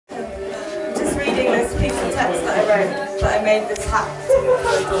wrote that I made this hat because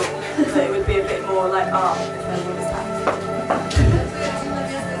I thought that it would be a bit more like art if I wore this hat.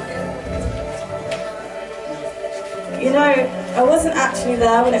 You know, I wasn't actually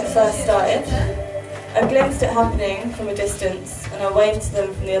there when it first started. I glimpsed it happening from a distance and I waved to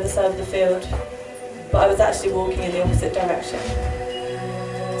them from the other side of the field, but I was actually walking in the opposite direction.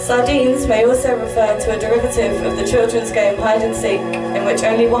 Sardines may also refer to a derivative of the children's game hide and seek, in which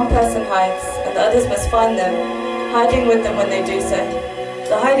only one person hides and the others must find them, hiding with them when they do so.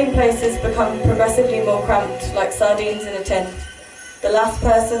 The hiding places become progressively more cramped, like sardines in a tin. The last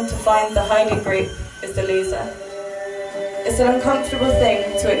person to find the hiding group is the loser. It's an uncomfortable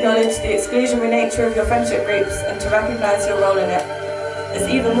thing to acknowledge the exclusionary nature of your friendship groups and to recognise your role in it. It's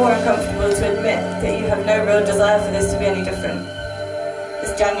even more uncomfortable to admit that you have no real desire for this to be any different.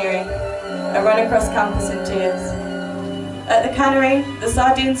 It's January. I run across campus in tears. At the cannery, the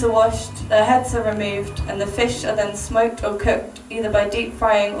sardines are washed, their heads are removed, and the fish are then smoked or cooked, either by deep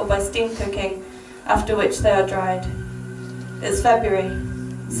frying or by steam cooking, after which they are dried. It's February.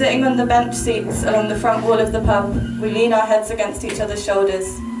 Sitting on the bench seats along the front wall of the pub, we lean our heads against each other's shoulders.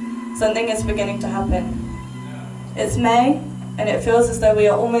 Something is beginning to happen. It's May, and it feels as though we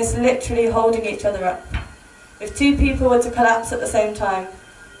are almost literally holding each other up. If two people were to collapse at the same time,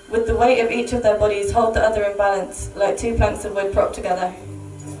 would the weight of each of their bodies hold the other in balance, like two planks of wood propped together?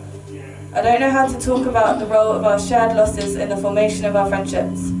 I don't know how to talk about the role of our shared losses in the formation of our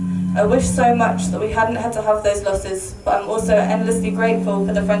friendships. I wish so much that we hadn't had to have those losses, but I'm also endlessly grateful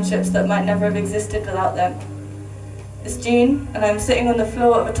for the friendships that might never have existed without them. It's June, and I'm sitting on the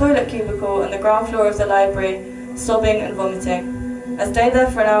floor of a toilet cubicle on the ground floor of the library, sobbing and vomiting. I stay there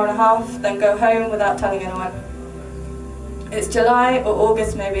for an hour and a half, then go home without telling anyone. It's July or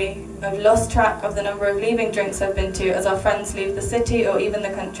August maybe. I've lost track of the number of leaving drinks I've been to as our friends leave the city or even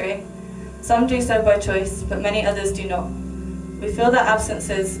the country. Some do so by choice, but many others do not. We feel their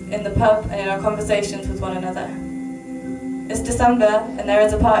absences in the pub and in our conversations with one another. It's December, and there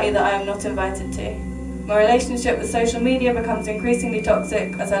is a party that I am not invited to. My relationship with social media becomes increasingly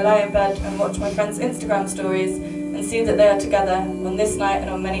toxic as I lie in bed and watch my friends' Instagram stories and see that they are together on this night and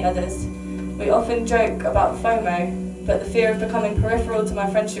on many others. We often joke about FOMO, but the fear of becoming peripheral to my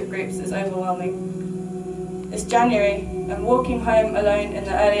friendship groups is overwhelming. It's January. I'm walking home alone in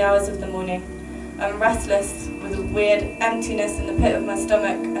the early hours of the morning. I'm restless, with a weird emptiness in the pit of my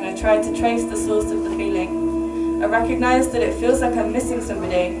stomach, and I try to trace the source of the feeling. I recognise that it feels like I'm missing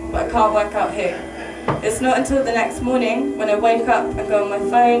somebody, but I can't work out who. It's not until the next morning, when I wake up and go on my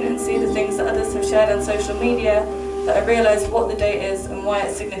phone and see the things that others have shared on social media, that I realise what the date is and why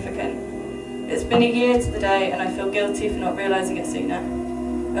it's significant. It's been a year to the day, and I feel guilty for not realising it sooner.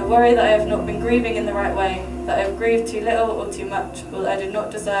 I worry that I have not been grieving in the right way, that I have grieved too little or too much, or that I did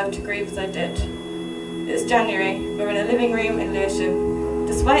not deserve to grieve as I did. It's January. We're in a living room in Lewisham.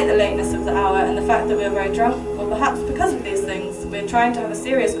 Despite the lateness of the hour and the fact that we are very drunk, or perhaps because of these things, we are trying to have a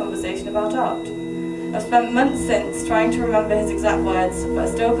serious conversation about art. I've spent months since trying to remember his exact words, but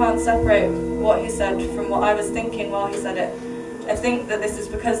I still can't separate what he said from what I was thinking while he said it. I think that this is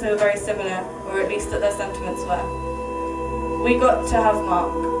because they were very similar, or at least that their sentiments were. We got to have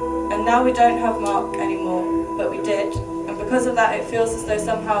Mark, and now we don't have Mark anymore, but we did. And because of that, it feels as though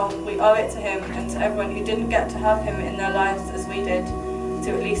somehow we owe it to him and to everyone who didn't get to have him in their lives as we did,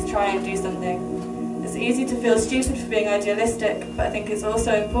 to at least try and do something. It's easy to feel stupid for being idealistic, but I think it's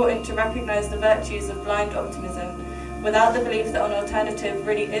also important to recognise the virtues of blind optimism. Without the belief that an alternative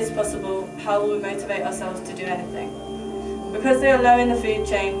really is possible, how will we motivate ourselves to do anything? Because they are low in the food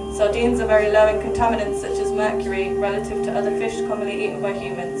chain, sardines are very low in contaminants such as mercury relative to other fish commonly eaten by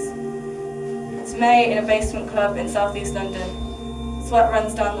humans. It's May in a basement club in southeast London. Sweat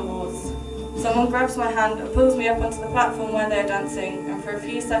runs down the walls. Someone grabs my hand and pulls me up onto the platform where they are dancing, and for a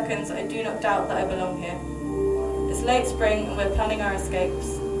few seconds I do not doubt that I belong here. It's late spring and we're planning our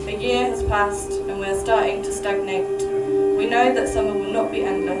escapes. A year has passed and we're starting to stagnate. We know that summer will not be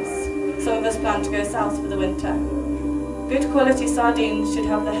endless. Some of us plan to go south for the winter. Good quality sardines should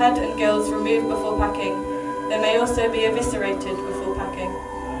have the head and gills removed before packing. They may also be eviscerated before packing.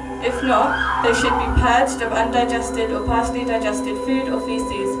 If not, they should be purged of undigested or partially digested food or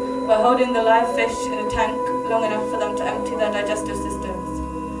feces by holding the live fish in a tank long enough for them to empty their digestive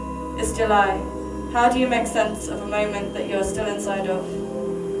systems. It's July. How do you make sense of a moment that you are still inside of?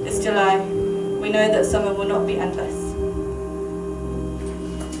 It's July. We know that summer will not be endless.